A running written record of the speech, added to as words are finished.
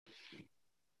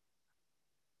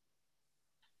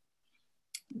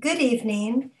Good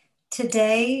evening.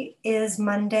 Today is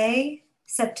Monday,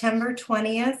 September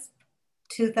 20th,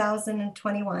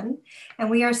 2021, and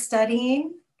we are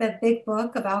studying the Big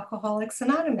Book of Alcoholics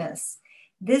Anonymous.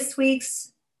 This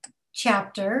week's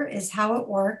chapter is How It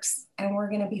Works, and we're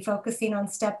going to be focusing on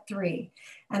step 3.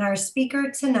 And our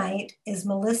speaker tonight is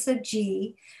Melissa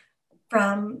G.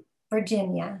 from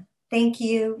Virginia. Thank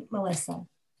you, Melissa.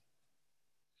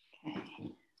 Okay.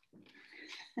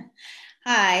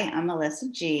 Hi, I'm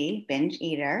Melissa G., binge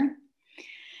eater.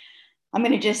 I'm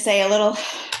going to just say a little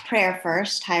prayer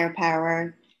first. Higher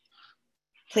power,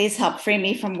 please help free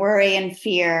me from worry and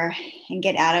fear and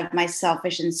get out of my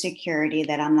selfish insecurity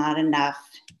that I'm not enough,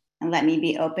 and let me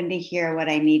be open to hear what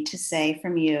I need to say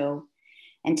from you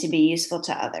and to be useful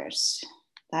to others.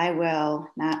 Thy will,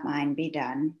 not mine, be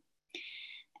done.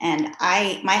 And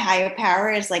my higher power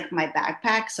is like my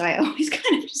backpack. So I always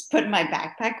kind of just put my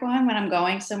backpack on when I'm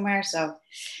going somewhere. So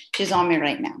she's on me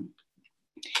right now.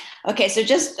 Okay, so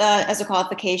just as a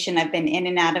qualification, I've been in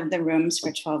and out of the rooms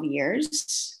for 12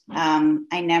 years.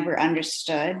 I never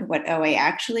understood what OA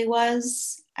actually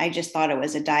was. I just thought it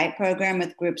was a diet program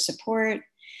with group support.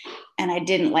 And I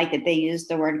didn't like that they used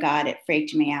the word God. It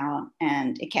freaked me out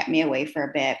and it kept me away for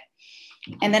a bit.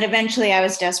 And then eventually I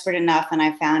was desperate enough and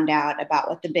I found out about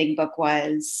what the Big Book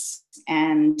was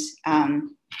and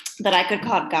that I could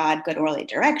call God good early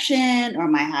direction or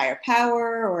my higher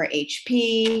power or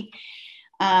HP.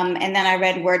 And then I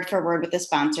read word for word with the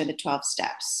sponsor, the 12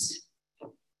 steps.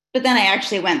 But then I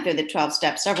actually went through the 12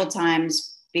 steps several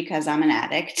times because I'm an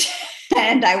addict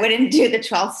and I wouldn't do the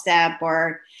 12th step,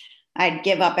 or I'd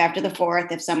give up after the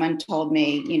 4th if someone told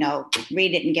me,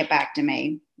 read it and get back to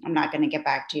me. I'm not going to get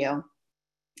back to you.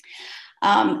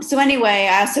 So anyway,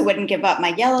 I also wouldn't give up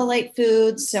my yellow light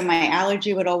foods. So my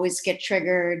allergy would always get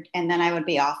triggered and then I would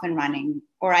be off and running.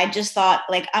 Or I just thought,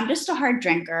 I'm just a hard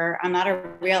drinker. I'm not a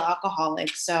real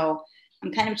alcoholic. So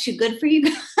I'm kind of too good for you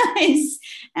guys.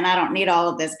 And I don't need all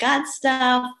of this God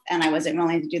stuff. And I wasn't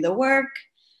willing to do the work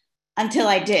until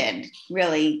I did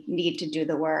really need to do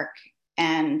the work.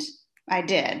 And I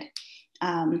did.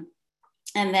 And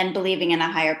then believing in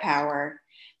a higher power.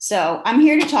 So I'm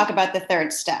here to talk about the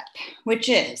 3rd step, which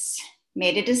is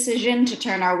made a decision to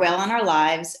turn our will and our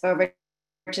lives over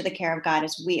to the care of God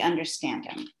as we understood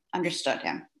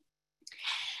him.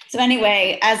 So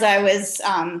anyway, as I was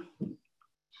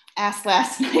asked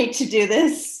last night to do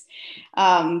this,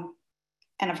 and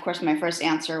of course my first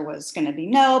answer was going to be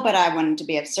no, but I wanted to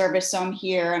be of service. So I'm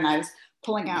here and I was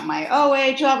pulling out my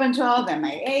OA 12 and 12 and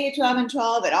my AA 12 and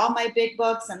 12 and all my big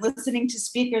books and listening to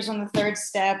speakers on the 3rd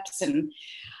steps. And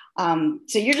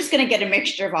so you're just going to get a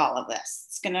mixture of all of this.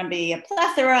 It's going to be a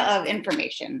plethora of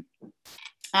information.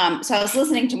 So I was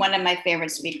listening to one of my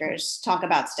favorite speakers talk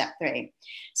about step 3.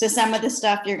 So some of the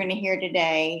stuff you're going to hear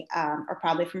today are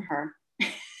probably from her.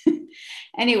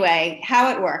 Anyway,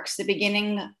 how it works, the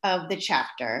beginning of the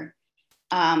chapter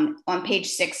on page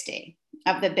 60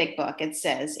 of the Big Book, it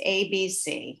says A, B,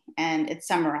 C, and it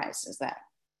summarizes that.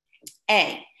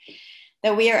 A,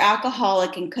 that we are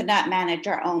alcoholic and could not manage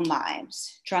our own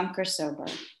lives, drunk or sober.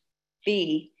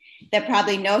 B, that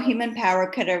probably no human power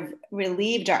could have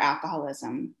relieved our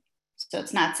alcoholism. So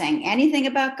it's not saying anything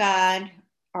about God.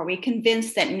 Are we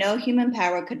convinced that no human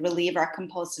power could relieve our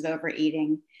compulsive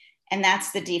overeating? And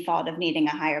that's the default of needing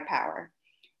a higher power.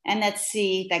 And that's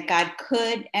C, that God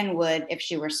could and would if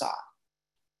she were sought.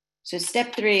 So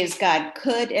step 3 is God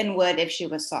could and would if she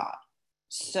was sought.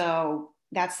 So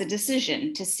that's the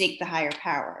decision to seek the higher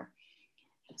power.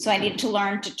 So I need to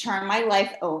learn to turn my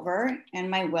life over and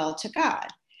my will to God.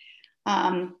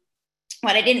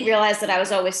 What I didn't realize that I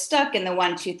was always stuck in the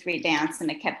 1, 2, 3 dance, and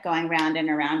it kept going round and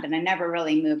around, and I never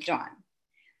really moved on.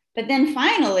 But then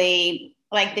finally,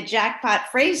 the jackpot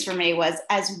phrase for me was,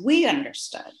 as we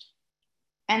understood.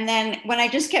 And then when I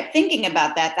just kept thinking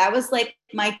about that, that was like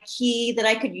my key that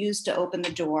I could use to open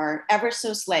the door ever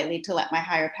so slightly to let my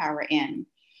higher power in.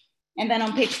 And then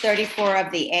on page 34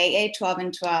 of the AA 12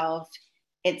 and 12,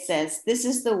 it says, this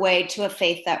is the way to a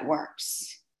faith that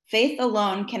works. Faith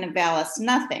alone can avail us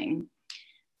nothing,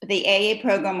 but the AA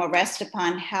program will rest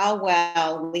upon how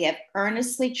well we have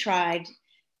earnestly tried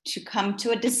to come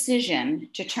to a decision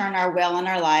to turn our will and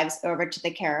our lives over to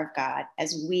the care of God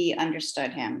as we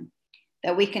understood him,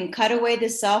 that we can cut away the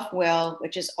self-will,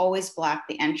 which has always blocked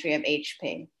the entry of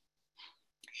HP.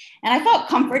 And I felt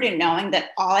comfort in knowing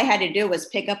that all I had to do was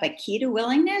pick up a key to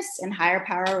willingness and higher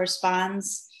power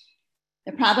responds.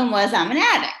 The problem was I'm an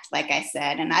addict, like I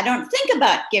said, and I don't think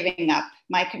about giving up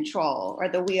my control or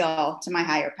the wheel to my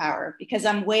higher power because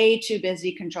I'm way too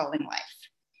busy controlling life.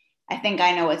 I think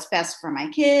I know what's best for my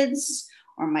kids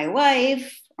or my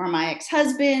wife or my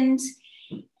ex-husband,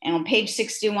 And on page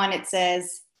 61, it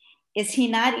says, is he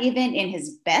not even in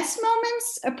his best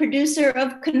moments a producer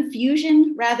of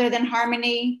confusion rather than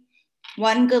harmony?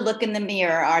 One good look in the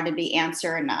mirror ought to be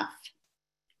answer enough.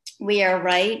 We are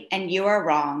right and you are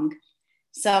wrong.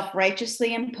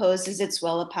 Self-righteously imposes its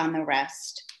will upon the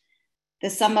rest. The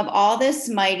sum of all this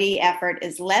mighty effort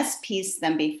is less peace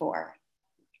than before.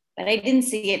 But I didn't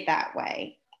see it that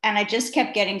way. And I just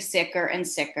kept getting sicker and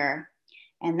sicker.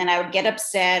 And then I would get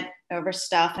upset over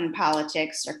stuff in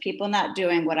politics or people not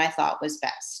doing what I thought was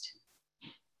best.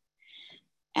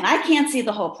 And I can't see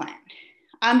the whole plan.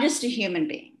 I'm just a human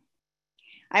being.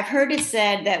 I've heard it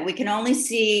said that we can only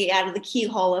see out of the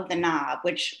keyhole of the knob,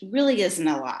 which really isn't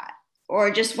a lot, or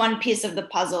just one piece of the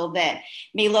puzzle that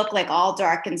may look like all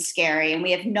dark and scary, and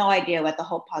we have no idea what the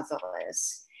whole puzzle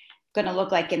is going to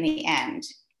look like in the end.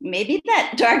 Maybe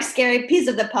that dark, scary piece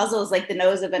of the puzzle is like the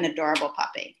nose of an adorable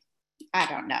puppy. I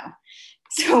don't know.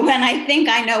 So when I think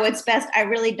I know what's best, I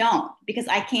really don't, because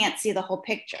I can't see the whole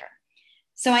picture.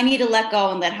 So I need to let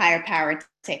go and let higher power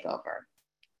take over.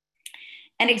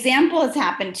 An example has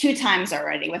happened 2 times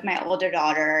already with my older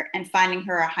daughter and finding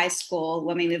her a high school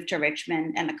when we moved to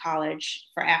Richmond and a college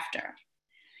for after.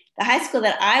 The high school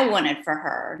that I wanted for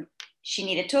her, she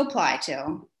needed to apply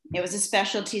to. It was a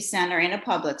specialty center in a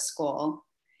public school.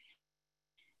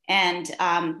 And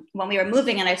when we were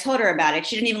moving and I told her about it,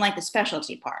 she didn't even like the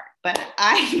specialty part, but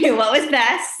I knew what was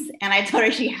best. And I told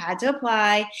her she had to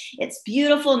apply. It's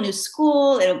beautiful, new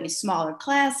school. It'll be smaller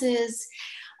classes.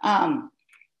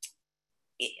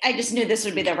 I just knew this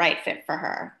would be the right fit for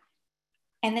her.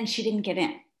 And then she didn't get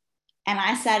in. And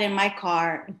I sat in my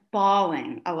car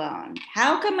bawling alone.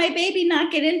 How come my baby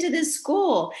not get into this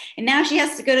school? And now she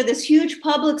has to go to this huge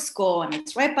public school and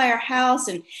it's right by her house.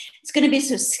 And it's going to be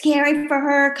so scary for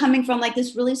her coming from like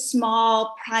this really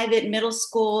small private middle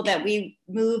school that we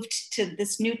moved to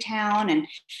this new town, and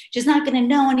she's not going to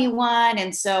know anyone.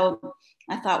 And so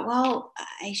I thought, well,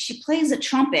 she plays a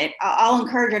trumpet. I'll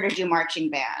encourage her to do marching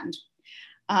band.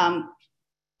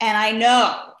 And I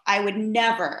know I would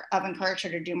never have encouraged her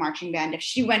to do marching band if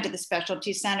she went to the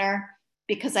specialty center,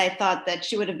 because I thought that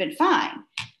she would have been fine.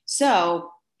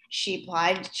 So she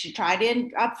applied, she tried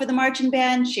in up for the marching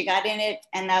band, she got in it,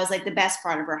 and that was like the best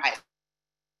part of her high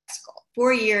school.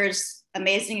 4 years,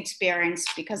 amazing experience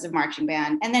because of marching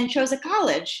band, and then chose a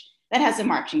college that has a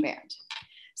marching band.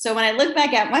 So when I look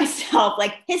back at myself,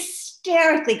 like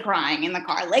hysterically crying in the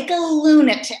car, like a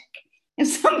lunatic, if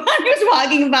somebody was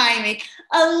walking by me,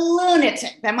 a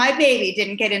lunatic, that my baby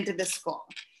didn't get into this school.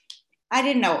 I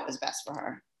didn't know what was best for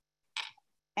her.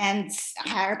 And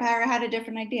higher power had a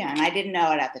different idea, and I didn't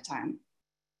know it at the time.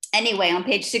 Anyway, on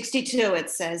page 62, it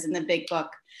says in the big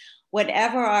book,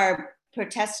 whatever our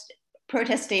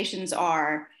protestations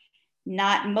are,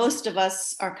 not most of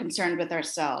us are concerned with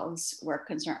ourselves. We're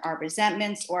concerned our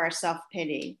resentments or our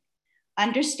self-pity.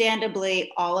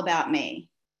 Understandably, all about me.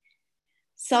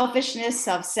 Selfishness,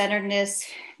 self-centeredness,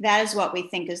 that is what we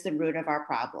think is the root of our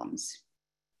problems.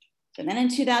 So then in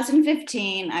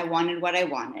 2015, I wanted what I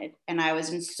wanted, and I was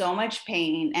in so much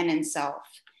pain and in self.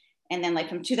 And then like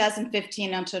from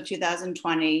 2015 until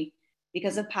 2020,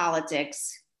 because of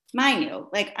politics, mind you,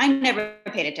 like I never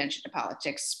paid attention to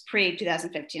politics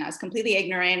pre-2015. I was completely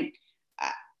ignorant.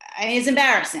 It's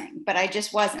embarrassing, but I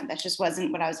just wasn't. That just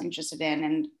wasn't what I was interested in.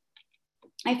 And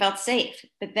I felt safe,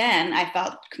 but then I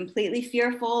felt completely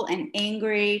fearful and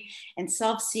angry and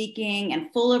self-seeking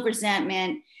and full of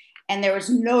resentment. And there was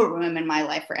no room in my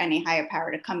life for any higher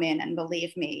power to come in and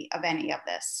relieve me of any of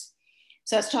this.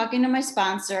 So I was talking to my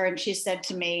sponsor, and she said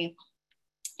to me,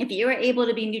 if you are able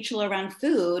to be neutral around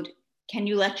food, can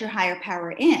you let your higher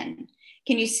power in?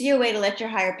 Can you see a way to let your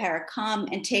higher power come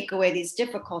and take away these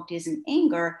difficulties and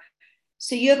anger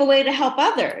so you have a way to help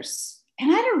others?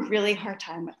 And I had a really hard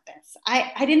time with this.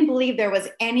 I didn't believe there was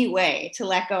any way to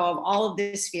let go of all of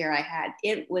this fear I had.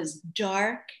 It was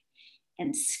dark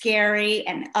and scary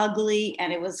and ugly,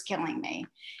 and it was killing me.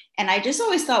 And I just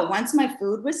always thought once my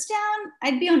food was down,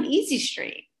 I'd be on easy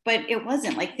street, but it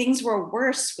wasn't. Like things were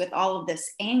worse with all of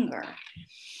this anger.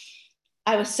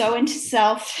 I was so into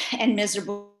self and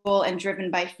miserable and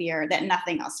driven by fear that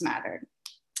nothing else mattered.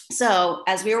 So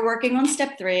as we were working on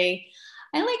step 3,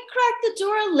 I like cracked the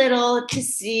door a little to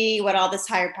see what all this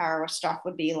higher power stuff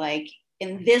would be like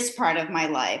in this part of my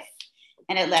life.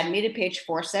 And it led me to page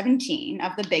 417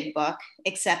 of the big book,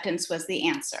 Acceptance Was the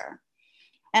Answer.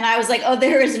 And I was like, oh,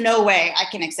 there is no way I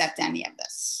can accept any of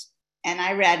this. And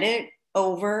I read it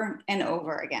over and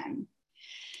over again.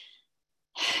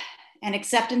 And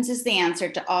acceptance is the answer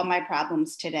to all my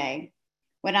problems today.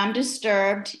 When I'm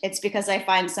disturbed, it's because I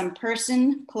find some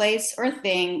person, place, or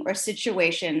thing or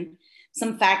situation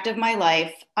some fact of my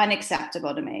life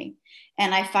unacceptable to me.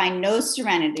 And I find no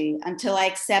serenity until I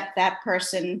accept that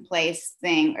person, place,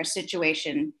 thing, or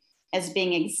situation as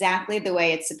being exactly the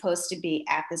way it's supposed to be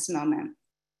at this moment.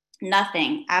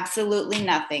 Nothing, absolutely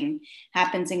nothing,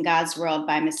 happens in God's world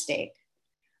by mistake.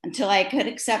 Until I could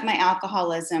accept my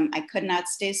alcoholism, I could not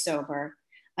stay sober.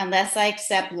 Unless I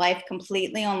accept life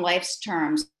completely on life's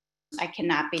terms, I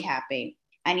cannot be happy.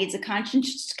 I need to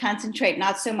concentrate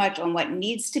not so much on what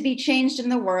needs to be changed in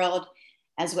the world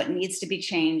as what needs to be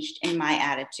changed in my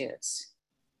attitudes.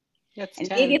 That's and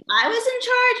 10. maybe if I was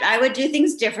in charge, I would do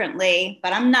things differently,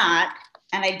 but I'm not,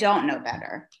 and I don't know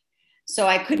better. So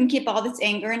I couldn't keep all this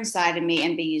anger inside of me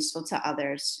and be useful to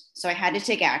others. So I had to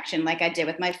take action like I did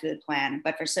with my food plan,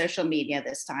 but for social media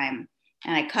this time.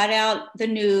 And I cut out the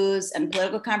news and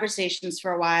political conversations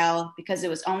for a while because it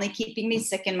was only keeping me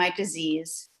sick in my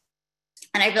disease.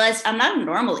 And I realized I'm not a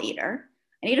normal eater.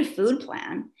 I need a food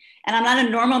plan. And I'm not a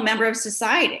normal member of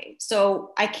society.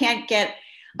 So I can't get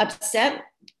upset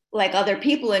like other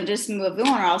people and just move on,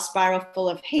 or I'll spiral full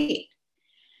of hate.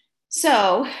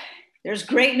 So there's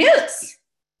great news,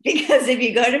 because if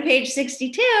you go to page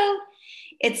 62,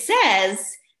 it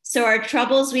says, so our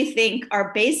troubles, we think,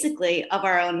 are basically of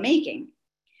our own making.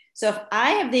 So if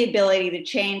I have the ability to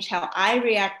change how I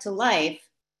react to life,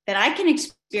 then I can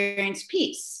experience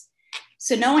peace.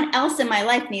 So no one else in my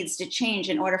life needs to change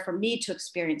in order for me to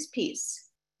experience peace.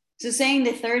 So saying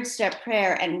the third step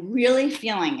prayer and really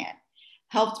feeling it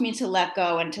helped me to let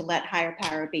go and to let higher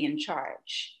power be in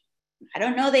charge. I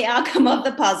don't know the outcome of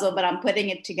the puzzle, but I'm putting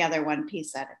it together one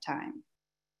piece at a time.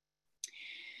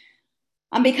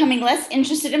 I'm becoming less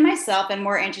interested in myself and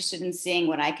more interested in seeing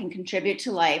what I can contribute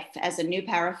to life as a new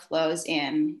power flows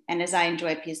in and as I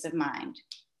enjoy peace of mind.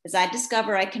 As I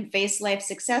discover I can face life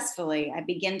successfully, I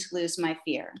begin to lose my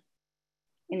fear.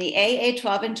 In the AA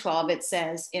 12 and 12, it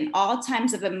says, in all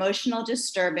times of emotional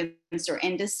disturbance or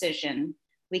indecision,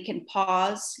 we can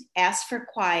pause, ask for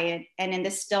quiet, and in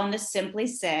the stillness simply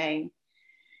say,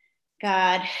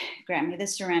 God, grant me the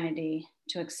serenity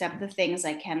to accept the things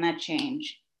I cannot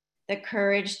change, the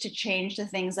courage to change the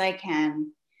things I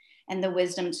can, and the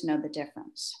wisdom to know the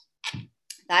difference.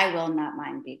 Thy will, not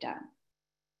mine, be done.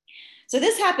 So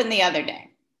this happened the other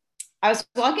day. I was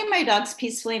walking my dogs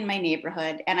peacefully in my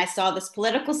neighborhood, and I saw this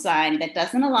political sign that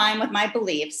doesn't align with my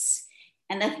beliefs,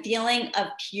 and the feeling of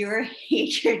pure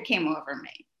hatred came over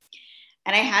me.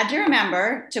 And I had to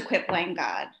remember to quit playing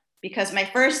God, because my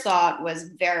first thought was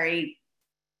very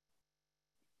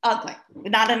ugly,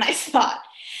 not a nice thought.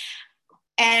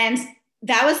 And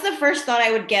that was the first thought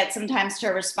I would get sometimes to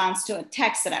a response to a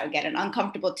text that I would get, an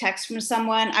uncomfortable text from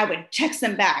someone. I would text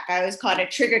them back. I always call it a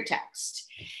trigger text.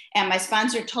 And my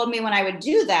sponsor told me when I would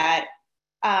do that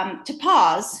to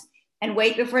pause and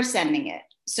wait before sending it.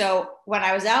 So when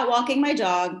I was out walking my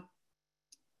dog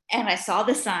and I saw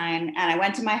the sign and I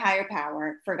went to my higher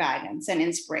power for guidance and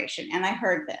inspiration, and I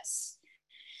heard this.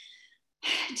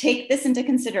 Take this into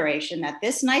consideration, that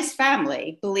this nice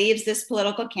family believes this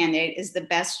political candidate is the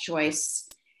best choice.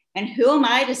 And who am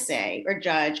I to say or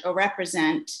judge or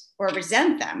represent or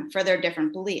resent them for their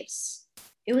different beliefs?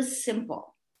 It was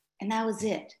simple, and that was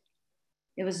it.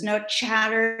 There was no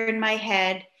chatter in my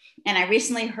head. And I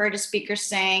recently heard a speaker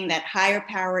saying that higher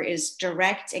power is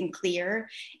direct and clear,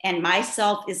 and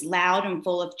myself is loud and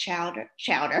full of chatter.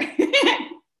 Chatter.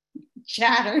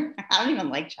 I don't even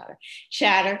like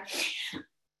chatter.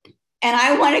 And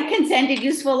I want a contented,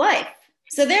 useful life.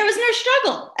 So there was no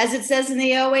struggle, as it says in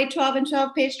the OA 12 and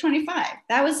 12, page 25.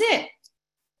 That was it.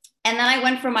 And then I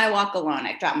went for my walk alone.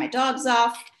 I dropped my dogs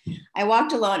off. I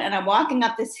walked alone, and I'm walking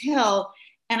up this hill,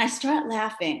 and I start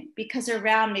laughing because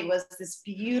around me was this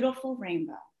beautiful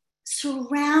rainbow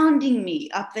surrounding me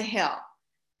up the hill.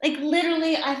 Like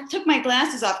literally, I took my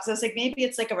glasses off because I was like, maybe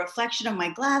it's like a reflection of my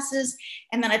glasses.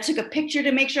 And then I took a picture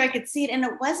to make sure I could see it. And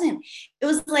it wasn't. It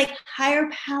was like higher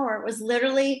power was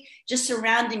literally just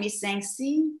surrounding me saying,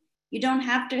 see, you don't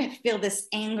have to feel this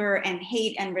anger and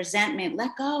hate and resentment.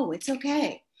 Let go. It's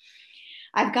okay.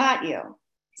 I've got you.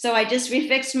 So I just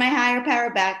refixed my higher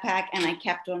power backpack and I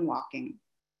kept on walking.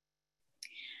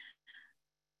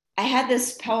 I had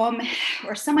this poem,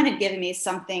 or someone had given me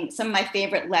something, some of my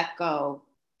favorite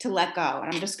to let go.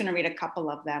 And I'm just going to read a couple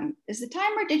of them. Is the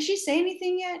timer, did she say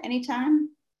anything yet? Anytime?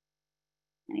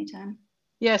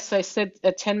 Yes, I said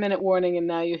a 10-minute warning, and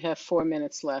now you have 4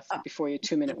 minutes left before your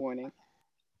 2-minute warning.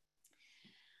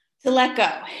 To let go.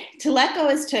 To let go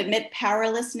is to admit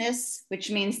powerlessness,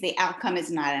 which means the outcome is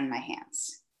not in my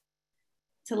hands.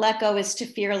 To let go is to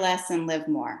fear less and live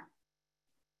more.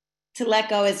 To let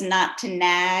go is not to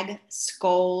nag,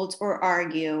 scold, or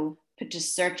argue, but to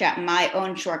search out my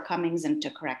own shortcomings and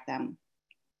to correct them.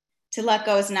 To let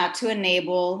go is not to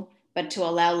enable, but to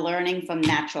allow learning from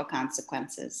natural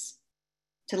consequences.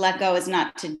 To let go is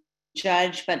not to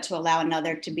judge, but to allow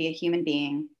another to be a human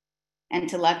being. And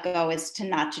to let go is to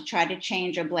not to try to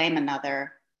change or blame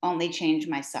another, only change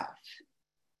myself.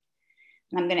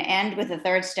 And I'm going to end with a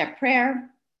third step prayer,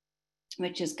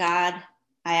 which is, God,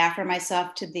 I offer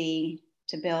myself to thee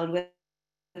to build with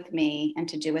me and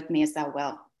to do with me as thou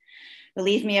wilt.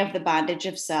 Relieve me of the bondage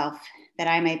of self, that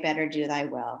I may better do thy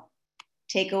will.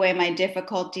 Take away my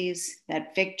difficulties,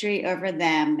 that victory over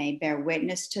them may bear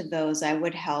witness to those I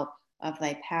would help of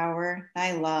thy power,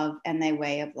 thy love, and thy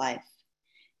way of life.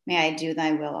 May I do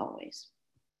thy will always.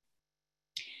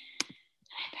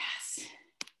 I pass.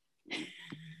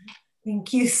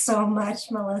 Thank you so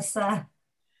much, Melissa.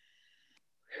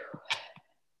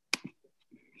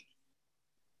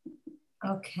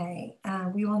 Okay,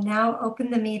 we will now open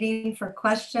the meeting for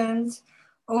questions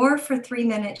or for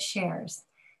 3-minute shares.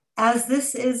 As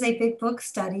this is a big book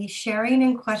study, sharing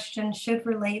and questions should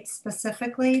relate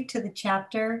specifically to the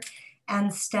chapter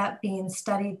and step being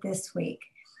studied this week.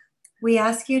 We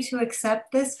ask you to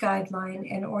accept this guideline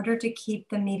in order to keep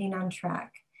the meeting on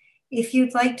track. If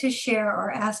you'd like to share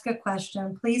or ask a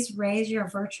question, please raise your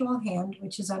virtual hand,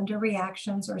 which is under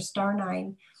reactions, or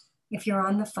 *9 if you're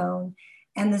on the phone,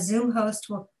 and the Zoom host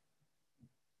will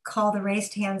call the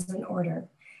raised hands in order.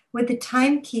 With the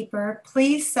timekeeper,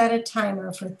 please set a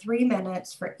timer for 3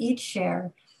 minutes for each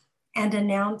share and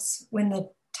announce when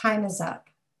the time is up.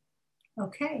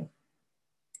 Okay.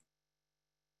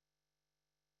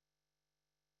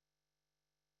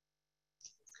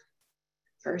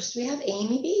 First, we have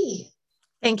Amy B.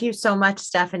 Thank you so much,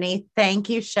 Stephanie. Thank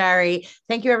you, Sherry.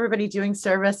 Thank you, everybody doing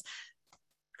service.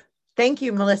 Thank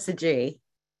you, Melissa G,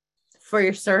 for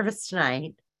your service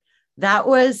tonight. That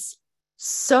was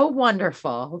so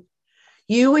wonderful.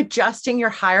 You adjusting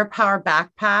your higher power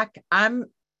backpack. I'm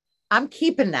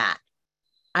keeping that.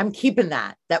 I'm keeping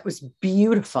that. That was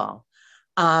beautiful.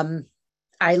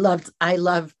 I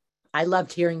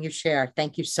loved hearing you share.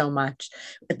 Thank you so much.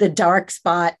 The dark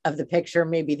spot of the picture,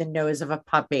 maybe the nose of a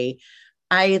puppy.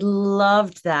 I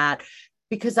loved that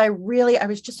because I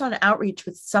was just on outreach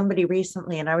with somebody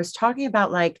recently, and I was talking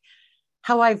about like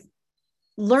how I've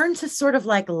learned to sort of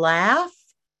like laugh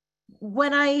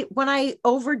when I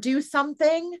overdo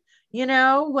something, you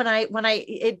know,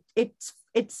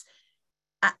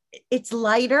 it's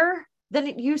lighter than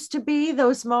it used to be,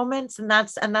 those moments. And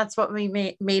that's what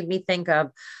made me think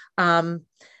of. And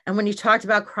when you talked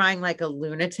about crying like a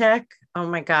lunatic, oh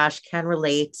my gosh, can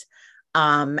relate.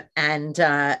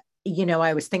 You know,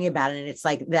 I was thinking about it, and it's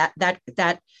like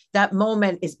that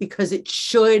moment is because it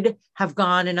should have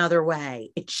gone another way.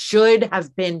 It should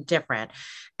have been different.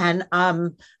 And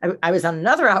I was on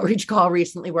another outreach call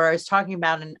recently where I was talking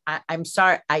about, and I'm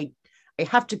sorry, I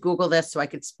have to Google this so I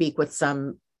could speak with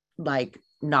some like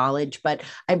knowledge, but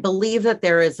I believe that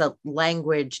there is a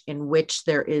language in which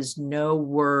there is no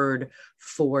word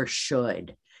for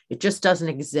should. It just doesn't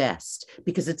exist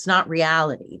because it's not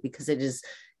reality, because it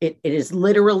is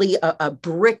literally a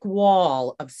brick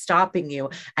wall of stopping you.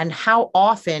 And how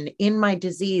often in my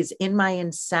disease, in my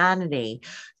insanity,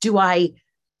 do I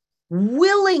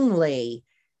willingly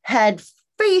head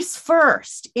face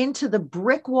first into the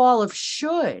brick wall of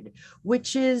should,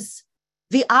 which is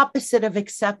the opposite of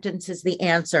acceptance is the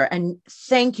answer. And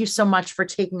thank you so much for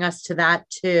taking us to that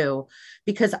too,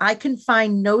 because I can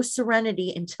find no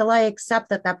serenity until I accept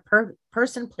that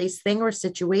person, place, thing, or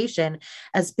situation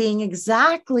as being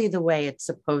exactly the way it's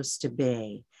supposed to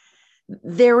be.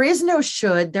 There is no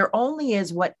should, there only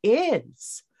is what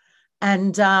is.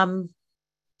 And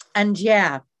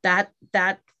yeah, that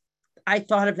I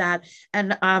thought of that.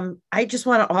 And I just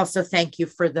want to also thank you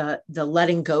for the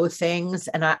letting go things.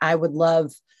 And I would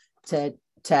love to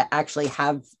actually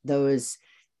have those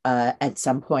at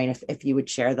some point, if you would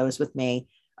share those with me.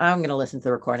 I'm going to listen to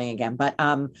the recording again, but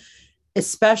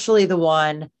especially the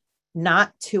one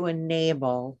not to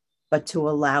enable, but to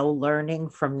allow learning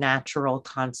from natural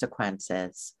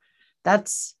consequences.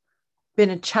 That's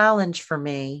been a challenge for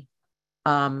me.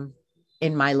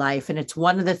 In my life. And it's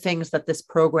one of the things that this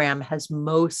program has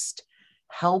most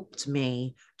helped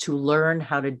me to learn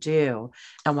how to do.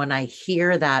 And when I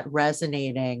hear that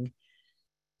resonating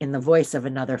in the voice of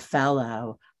another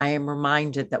fellow, I am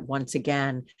reminded that once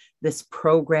again, this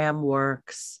program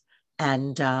works,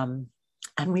 and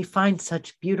we find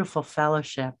such beautiful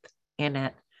fellowship in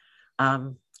it.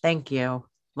 Thank you,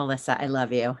 Melissa. I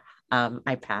love you.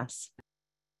 I pass.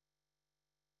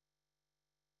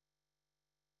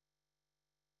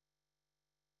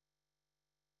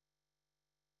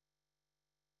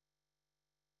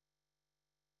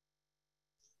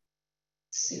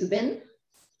 Subin.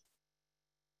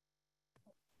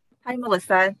 Hi,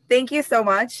 Melissa. Thank you so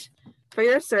much for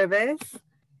your service.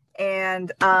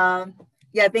 And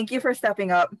yeah, thank you for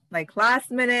stepping up like last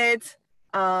minute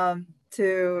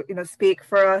to speak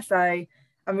for us. I'm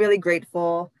really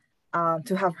grateful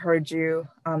to have heard you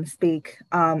speak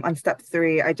on step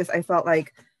 3. I felt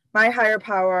like my higher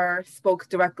power spoke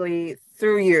directly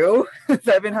through you.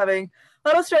 So I've been having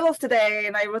little struggles today,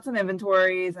 and I wrote some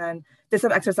inventories and did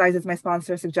some exercises my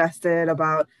sponsor suggested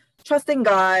about trusting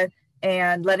God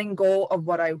and letting go of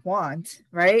what I want,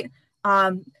 right?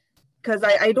 Because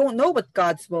I don't know what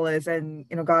God's will is, and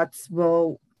God's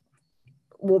will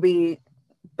be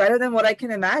better than what I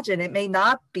can imagine. It may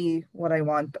not be what I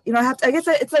want, but I guess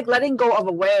it's like letting go of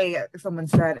a way, someone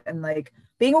said, and like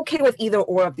being okay with either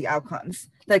or of the outcomes.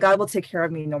 Like God will take care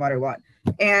of me no matter what.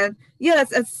 And yeah,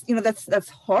 that's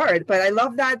hard. But I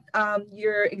love that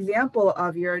your example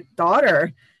of your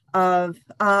daughter of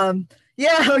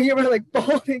how you were like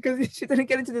bawling because she didn't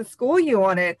get into the school you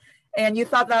wanted, and you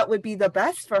thought that would be the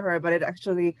best for her, but it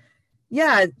actually,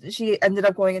 she ended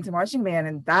up going into marching band,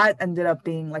 and that ended up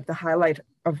being like the highlight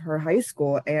of her high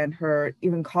school and her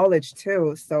even college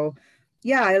too. So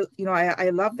I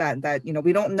love that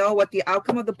we don't know what the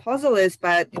outcome of the puzzle is,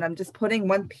 but I'm just putting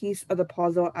one piece of the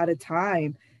puzzle at a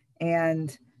time.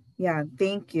 And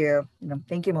thank you.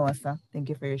 Thank you, Melissa. Thank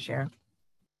you for your share.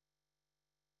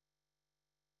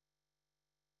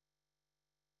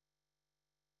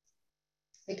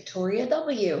 Victoria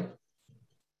W.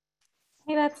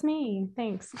 Hey, that's me.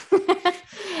 Thanks.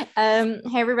 Hey,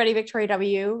 everybody. Victoria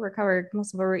W., recovered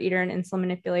compulsive overeater and insulin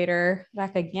manipulator,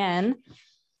 back again.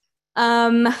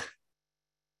 Okay,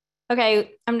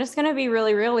 I'm just going to be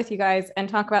really real with you guys and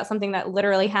talk about something that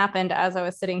literally happened as I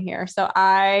was sitting here. So as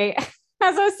I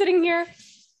was sitting here,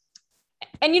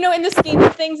 and in the scheme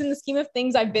of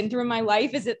things I've been through in my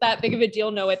life, is it that big of a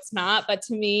deal? No, it's not. But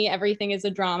to me, everything is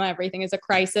a drama. Everything is a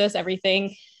crisis.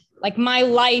 Everything, like my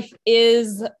life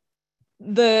is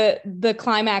the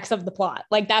climax of the plot.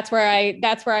 Like that's where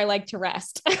I like to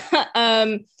rest.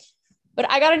 But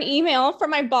I got an email from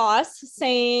my boss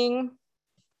saying,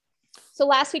 so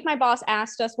last week my boss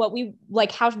asked us what we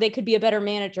like, how they could be a better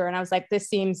manager. And I was like, this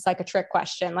seems like a trick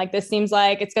question. Like, this seems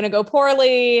like it's going to go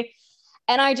poorly.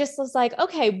 And I just was like,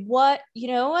 okay, you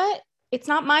know what? It's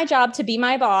not my job to be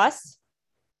my boss.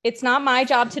 It's not my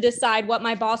job to decide what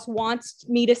my boss wants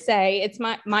me to say. It's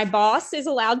my boss is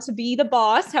allowed to be the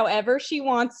boss however she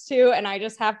wants to. And I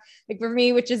just have, like, for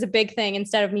me, which is a big thing,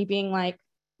 instead of me being like,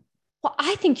 well,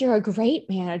 I think you're a great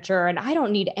manager and I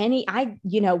don't need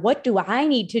what do I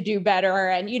need to do better?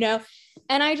 And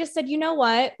I just said, you know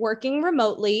what? Working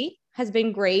remotely has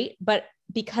been great, but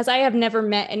because I have never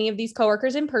met any of these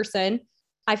coworkers in person,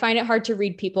 I find it hard to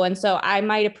read people. And so I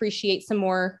might appreciate some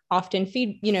more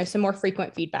some more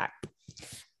frequent feedback.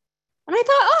 And I thought,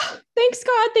 oh, thanks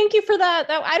God. Thank you for that.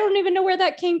 I don't even know where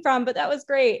that came from, but that was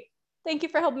great. Thank you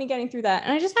for helping me getting through that.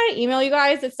 And I just had an email, you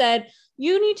guys, that said,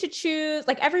 you need to choose,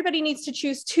 like everybody needs to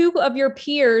choose 2 of your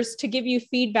peers to give you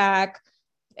feedback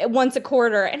once a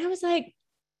quarter. And I was like,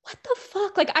 what the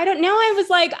fuck? Like, I don't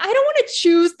want to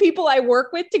choose people I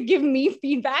work with to give me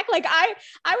feedback. Like I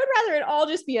would rather it all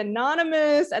just be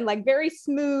anonymous and like very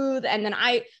smooth. And then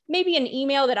maybe an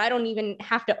email that I don't even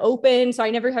have to open. So I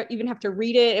never even have to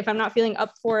read it if I'm not feeling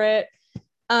up for it.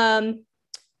 So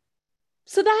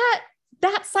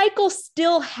that cycle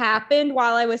still happened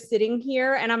while I was sitting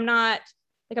here, and I'm not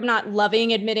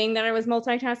loving admitting that I was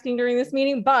multitasking during this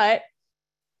meeting, but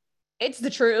it's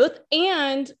the truth.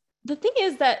 And the thing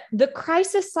is that the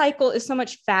crisis cycle is so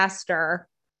much faster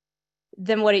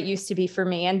than what it used to be for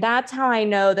me. And that's how I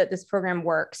know that this program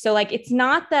works. So like, it's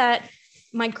not that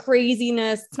my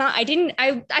craziness, it's not,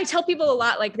 I tell people a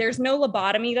lot, like there's no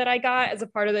lobotomy that I got as a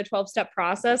part of the 12-step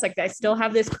process. Like I still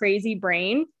have this crazy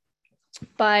brain,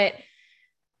 but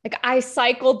like I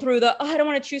cycled through I don't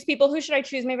want to choose people. Who should I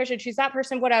choose? Maybe I should choose that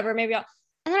person, whatever. And then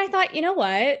I thought, you know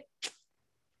what?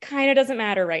 Kind of doesn't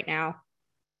matter right now.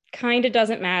 Kind of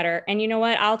doesn't matter. And you know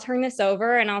what? I'll turn this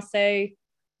over and I'll say,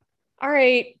 all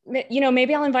right,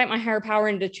 maybe I'll invite my higher power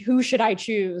into who should I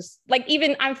choose? Like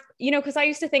even because I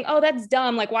used to think, oh, that's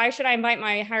dumb. Like, why should I invite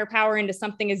my higher power into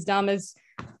something as dumb as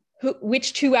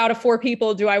which 2 out of 4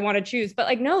 people do I want to choose? But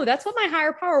like, no, that's what my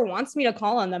higher power wants me to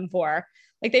call on them for.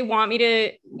 Like they want me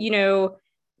to,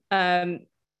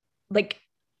 like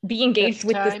be engaged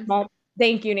with the small.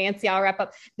 Thank you, Nancy. I'll wrap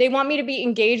up. They want me to be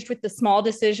engaged with the small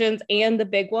decisions and the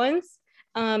big ones.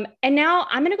 And now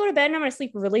I'm going to go to bed and I'm going to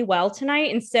sleep really well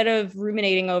tonight instead of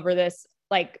ruminating over this,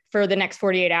 like for the next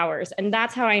 48 hours. And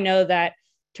that's how I know that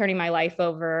turning my life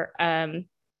over,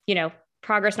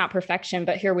 progress, not perfection,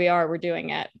 but here we are, we're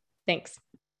doing it. Thanks.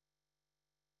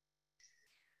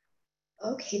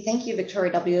 Okay, thank you,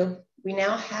 Victoria W. We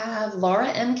now have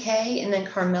Laura MK and then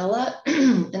Carmela,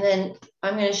 and then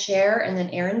I'm going to share, and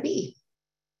then Aaron B.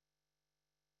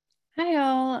 Hi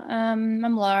all,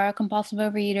 I'm Laura, compulsive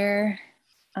overeater.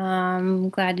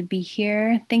 Glad to be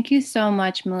here. Thank you so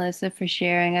much, Melissa, for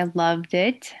sharing. I loved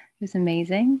it. It was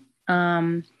amazing.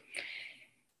 And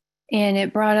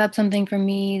it brought up something for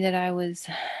me that I was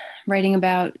writing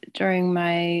about during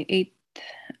my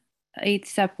eighth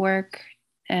step work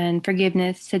and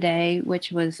forgiveness today,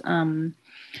 which was my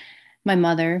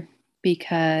mother,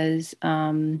 because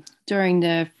during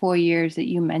the 4 years that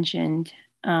you mentioned,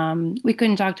 we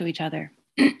couldn't talk to each other.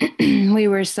 We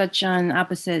were such on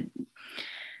opposite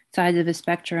sides of a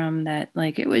spectrum that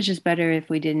like it was just better if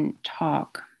we didn't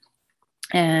talk.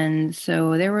 And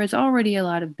so there was already a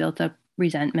lot of built up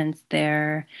resentments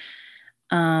there.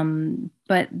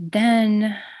 But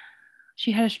then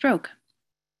she had a stroke,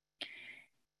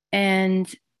 and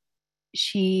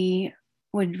she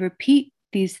would repeat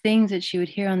these things that she would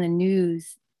hear on the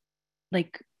news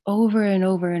like over and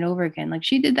over and over again. Like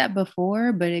she did that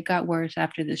before, but it got worse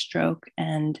after the stroke.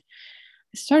 And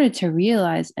I started to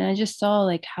realize, and I just saw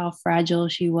like how fragile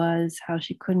she was, how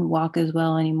she couldn't walk as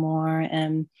well anymore.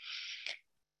 And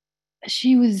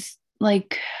she was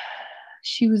like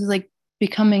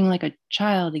becoming like a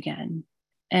child again.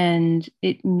 And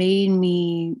it made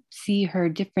me see her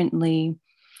differently,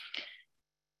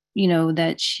 you know,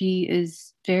 that she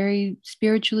is very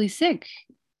spiritually sick.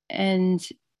 And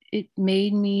it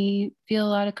made me feel a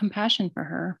lot of compassion for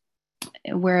her.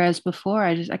 Whereas before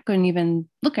I couldn't even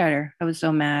look at her. I was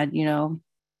so mad, you know.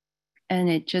 And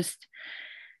it just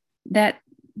that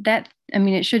I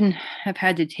mean, it shouldn't have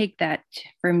had to take that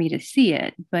for me to see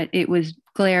it, but it was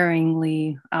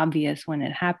glaringly obvious when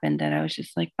it happened that I was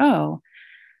just like, oh,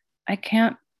 I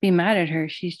can't be mad at her.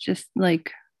 She's just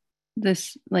like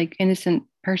this like innocent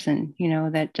person, you know,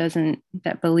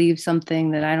 that believes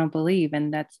something that I don't believe,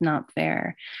 and that's not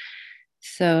fair.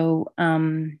 So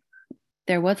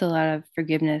there was a lot of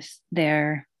forgiveness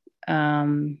there.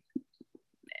 I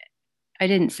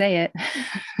didn't say it,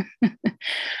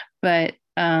 but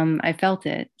I felt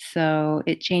it. So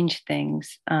it changed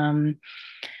things.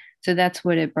 So that's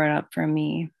what it brought up for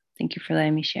me. Thank you for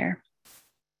letting me share.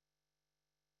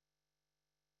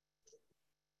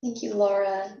 Thank you,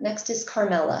 Laura. Next is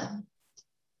Carmela.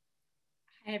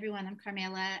 Hi, everyone. I'm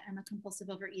Carmela. I'm a compulsive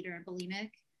overeater and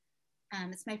bulimic.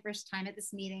 It's my first time at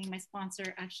this meeting. My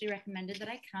sponsor actually recommended that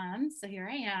I come. So here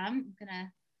I am. I'm going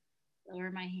to lower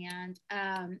my hand.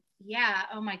 Yeah.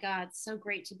 Oh my God. So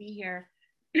great to be here.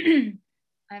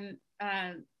 I'm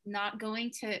not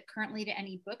going currently to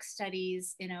any book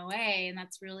studies in OA, and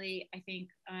that's really, I think,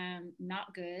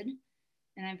 not good.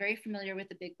 And I'm very familiar with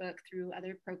the Big Book through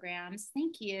other programs.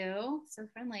 Thank you. So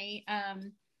friendly.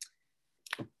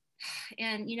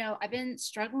 And, you know, I've been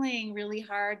struggling really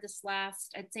hard this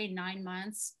last, I'd say 9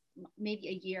 months, maybe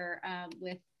a year,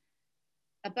 with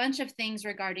a bunch of things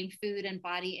regarding food and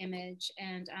body image.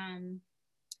 And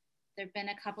there've been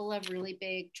a couple of really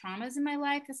big traumas in my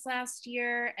life this last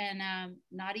year, and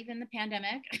not even the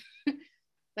pandemic,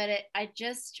 but I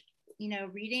just, you know,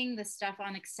 reading the stuff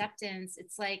on acceptance,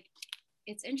 it's like,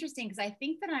 it's interesting because I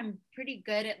think that I'm pretty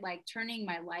good at like turning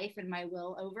my life and my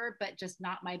will over, but just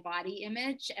not my body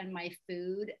image and my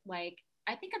food. Like,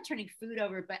 I think I'm turning food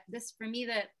over, but this for me,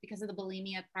 that because of the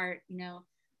bulimia part, you know,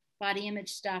 body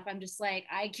image stuff, I'm just like,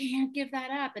 I can't give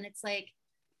that up. And it's like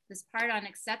this part on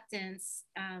acceptance,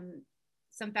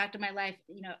 some fact of my life,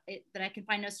 you know, that I can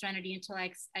find no serenity until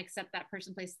I accept that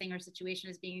person, place, thing, or situation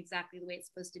as being exactly the way it's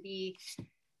supposed to be.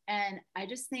 And I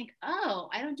just think, oh,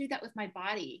 I don't do that with my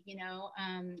body. You know,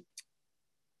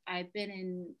 I've been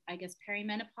in, I guess,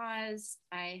 perimenopause.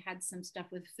 I had some stuff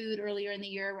with food earlier in the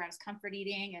year where I was comfort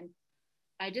eating. And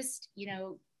I just, you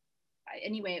know,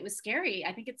 anyway, it was scary.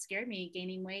 I think it scared me.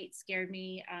 Gaining weight scared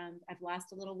me. I've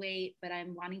lost a little weight, but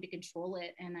I'm wanting to control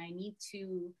it. And I need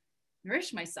to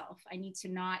nourish myself. I need to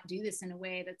not do this in a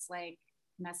way that's like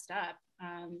messed up.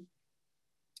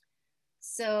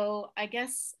 So I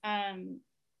guess,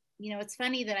 you know, it's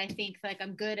funny that I think like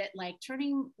I'm good at like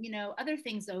turning, you know, other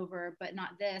things over, but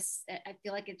not this. I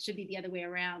feel like it should be the other way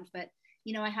around. But,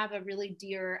 you know, I have a really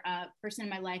dear person in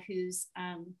my life who's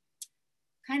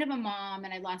kind of a mom,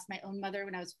 and I lost my own mother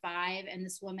when I was 5. And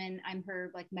this woman, I'm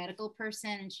her like medical person,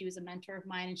 and she was a mentor of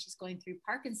mine, and she's going through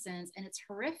Parkinson's, and it's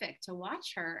horrific to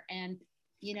watch her. And,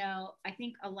 you know, I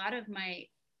think a lot of my,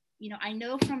 you know, I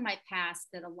know from my past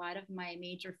that a lot of my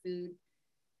major food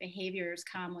behaviors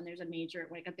come when there's a major,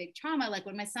 like a big trauma, like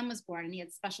when my son was born and he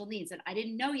had special needs, and I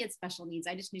didn't know he had special needs.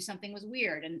 I just knew something was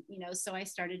weird. And, you know, so I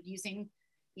started using,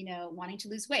 you know, wanting to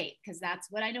lose weight because that's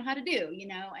what I know how to do, you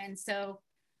know? And so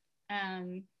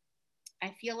I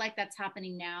feel like that's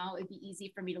happening now. It'd be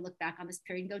easy for me to look back on this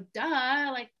period and go,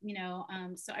 duh, like, you know,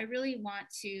 so I really want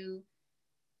to,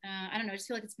 I don't know, I just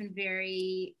feel like it's been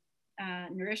very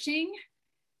nourishing.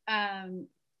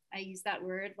 I use that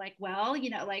word like, well, you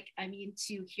know, like, I mean,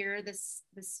 to hear this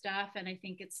stuff. And I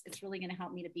think it's really going to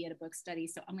help me to be at a book study.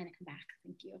 So I'm going to come back.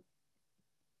 Thank you.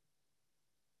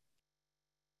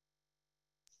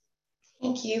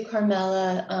 Thank you,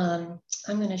 Carmela.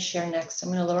 I'm going to share next. I'm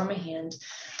going to lower my hand.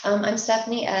 I'm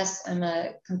Stephanie S. I'm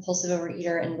a compulsive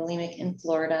overeater and bulimic in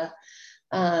Florida.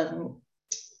 I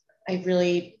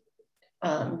really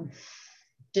didn't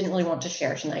really want to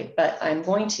share tonight, but I'm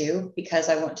going to because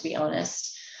I want to be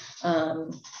honest.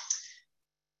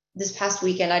 This past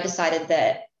weekend, I decided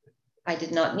that I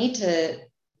did not need to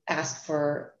ask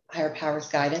for higher powers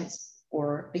guidance,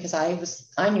 or because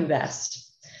I knew best,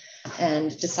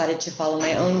 and decided to follow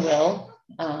my own will.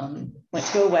 Went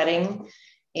to a wedding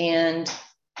and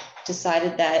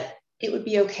decided that it would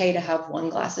be okay to have one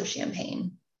glass of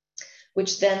champagne,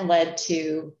 which then led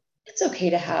to it's okay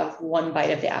to have one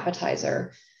bite of the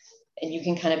appetizer. And you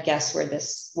can kind of guess where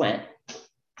this went.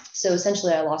 So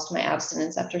essentially, I lost my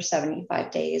abstinence after 75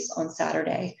 days on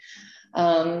Saturday.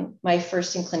 My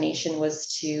first inclination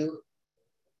was to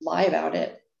lie about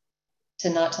it,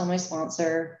 to not tell my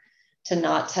sponsor, to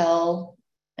not tell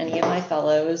any of my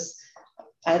fellows.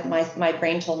 My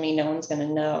brain told me no one's going to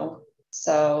know.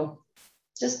 So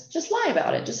just lie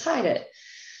about it, just hide it.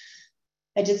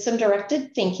 I did some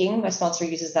directed thinking. My sponsor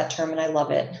uses that term and I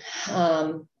love it.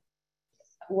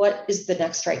 What is the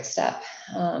next right step?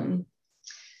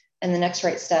 And the next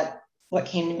right step, what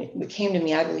came to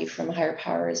me, I believe, from a higher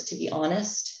power is to be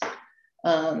honest.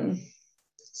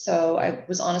 So I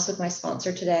was honest with my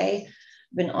sponsor today.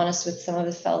 I've been honest with some of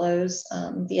the fellows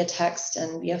via text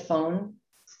and via phone.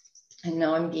 And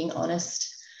now I'm being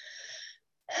honest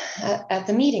at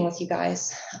the meeting with you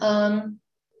guys.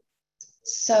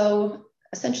 So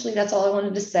essentially, that's all I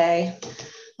wanted to say.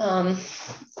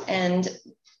 And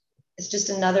it's just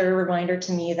another reminder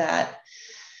to me that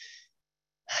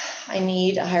I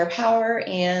need a higher power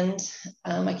and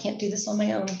I can't do this on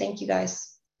my own. Thank you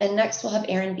guys. And next we'll have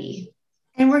Erin B.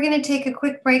 And we're going to take a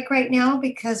quick break right now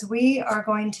because we are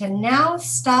going to now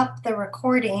stop the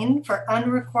recording for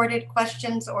unrecorded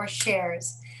questions or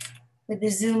shares. With the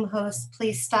Zoom host,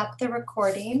 please stop the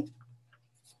recording.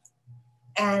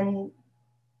 And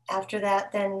after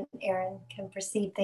that, then Erin can proceed.